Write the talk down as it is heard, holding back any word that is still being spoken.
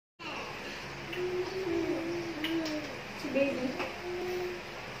baby.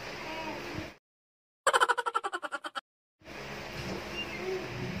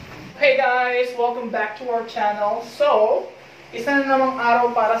 Hey guys! Welcome back to our channel. So, isa na namang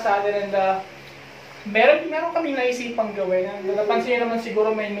araw para sa atin and meron kaming naisipang gawin. Napansin nyo naman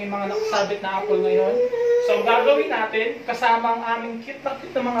siguro may mga nakasabit na apple ngayon. So, gagawin natin kasama ang aming cute na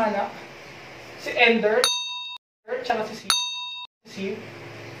mga anak. Si Ender, tsaka si Steve.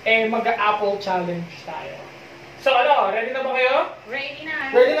 Mag-apple challenge tayo. So, ready na ba kayo? Ready na.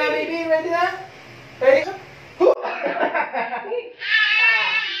 Ready na, baby? Ready na? Ready?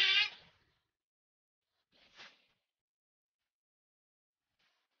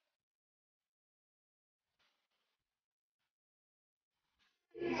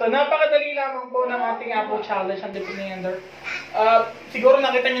 So, napakadali lamang po ng ating apple challenge ang dito ni Ender. Siguro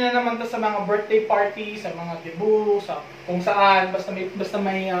nakita niyo na naman to sa mga birthday party, sa mga debut, sa kung saan, basta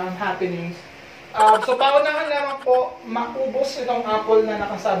may happenings. So, paunahan lamang po maubos itong apple na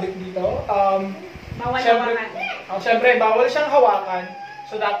nakasabit dito. Bawal hawakan. Siyempre, bawal siyang hawakan.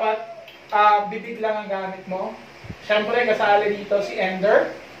 So, dapat bibig lang ang gamit mo. Siyempre, kasali dito si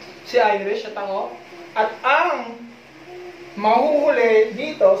Ender, si Irish at ako. At ang mahuhuli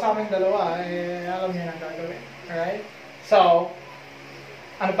dito sa aming dalawa, alam niyo na gagawin. Alright? So,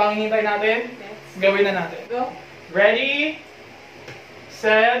 ano pang hinihintay natin? Gawin na natin. Go. Ready?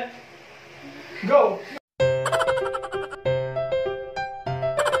 Set? Go!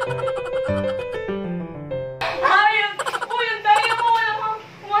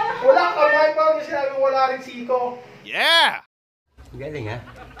 Wala ka, may parang na sinabi wala rin siko. Yeah! Galing ha?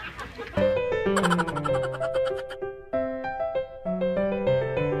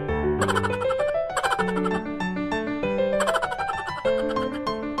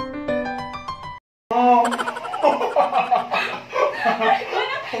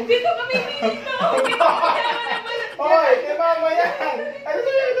 Dito kami dito. Hoy, kay mama yan. Ano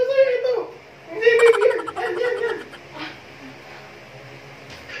sa'yo, ito. Hindi, baby, yan.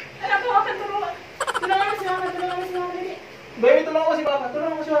 Anak ko, tulungan. Tulungan mo si mama, baby. Baby, tulungan mo si papa.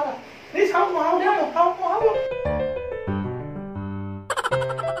 Please, hawak mo.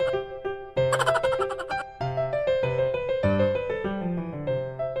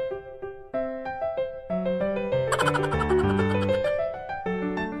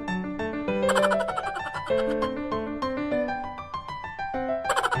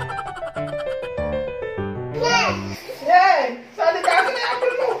 Yay! Sali ka! Asan na yung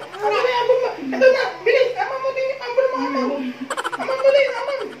apple mo? Ito na! Bilis! Amam mo din yung apple mo! Amam mo din!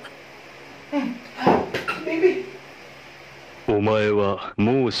 Baby! お前は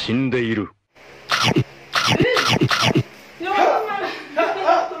もう死んでいる。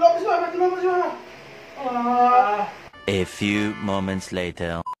 Tulungan mo si mama! A few moments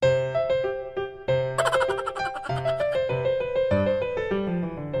later.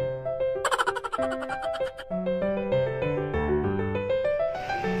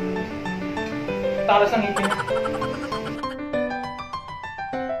 Talas ng ngipin.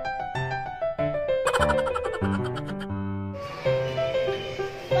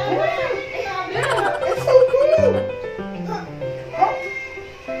 It's so cool!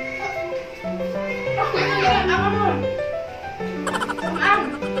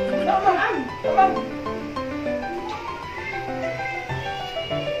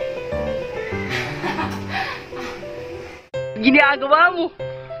 Ginagawa mo!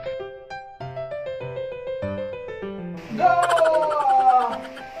 Go!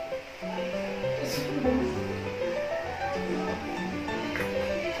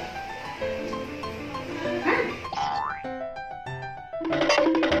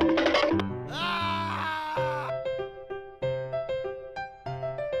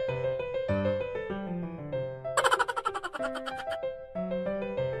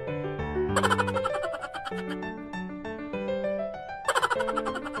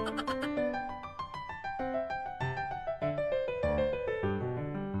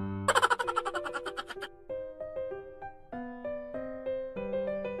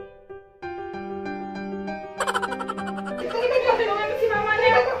 Tulungan mo si mama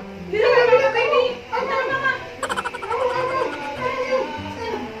na. Dito ka, baby. Mama.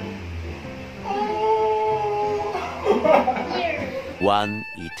 One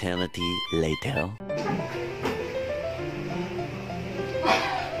eternity later.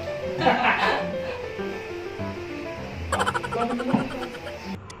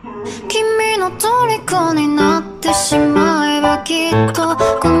 君の虜になってしまえばきっと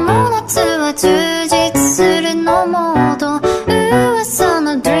この夏は充実するのモード噂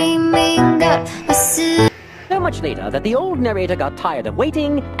の dreaming が忘れ So much later that the old narrator got tired of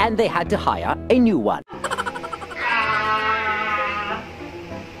waiting and they had to hire a new one.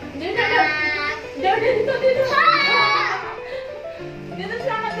 Dito. Dito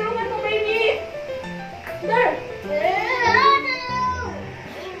siya, matulungan mo, baby. There.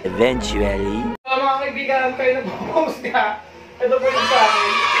 Eventually. Mga kaibigan, kayo nag-post ka. Ito po yung sa akin,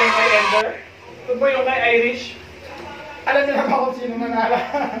 yung kay Ender. Ito po yung kay Irish. Alam niyo na ba kung sino manala?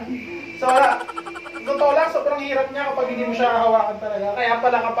 So, totoo lang, sobrang hirap niya kapag hindi mo siya hawakan talaga. Kaya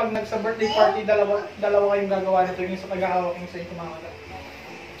pala kapag nagsa-birthday party, dalawa kayong gagawa nito, yung sa tagahawak yung sa yung kumakala.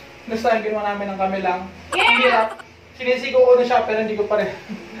 Next time, ginawa namin ng kami lang. Ang hirap. Sinisigo ko na siya, pero hindi ko pa rin.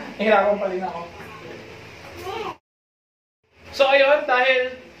 Nahirapan pa rin ako. So, ayun,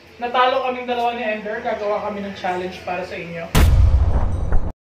 dahil natalo kaming dalawa ni Ender, gagawa kami ng challenge para sa inyo.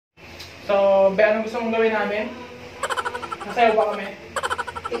 So, Be, anong gusto mong gawin namin? Nasayaw ba kami?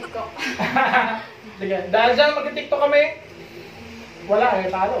 TikTok. Sige, dahil dyan mag-TikTok kami, wala eh,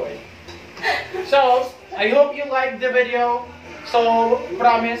 talo eh. So, I hope you liked the video. So,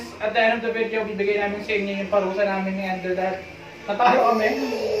 promise, at the end of the video, bibigay namin sa inyo yung parusa namin ni Ender dahil natalo kami.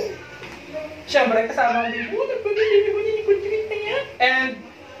 Siyempre, kasama ang baby. And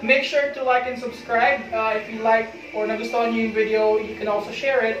make sure to like and subscribe. If you like or nagustuhan nyo yung video, you can also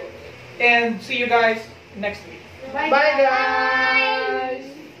share it. And see you guys next week. Bye, Bye guys!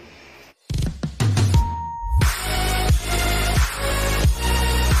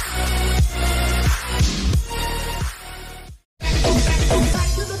 Bye.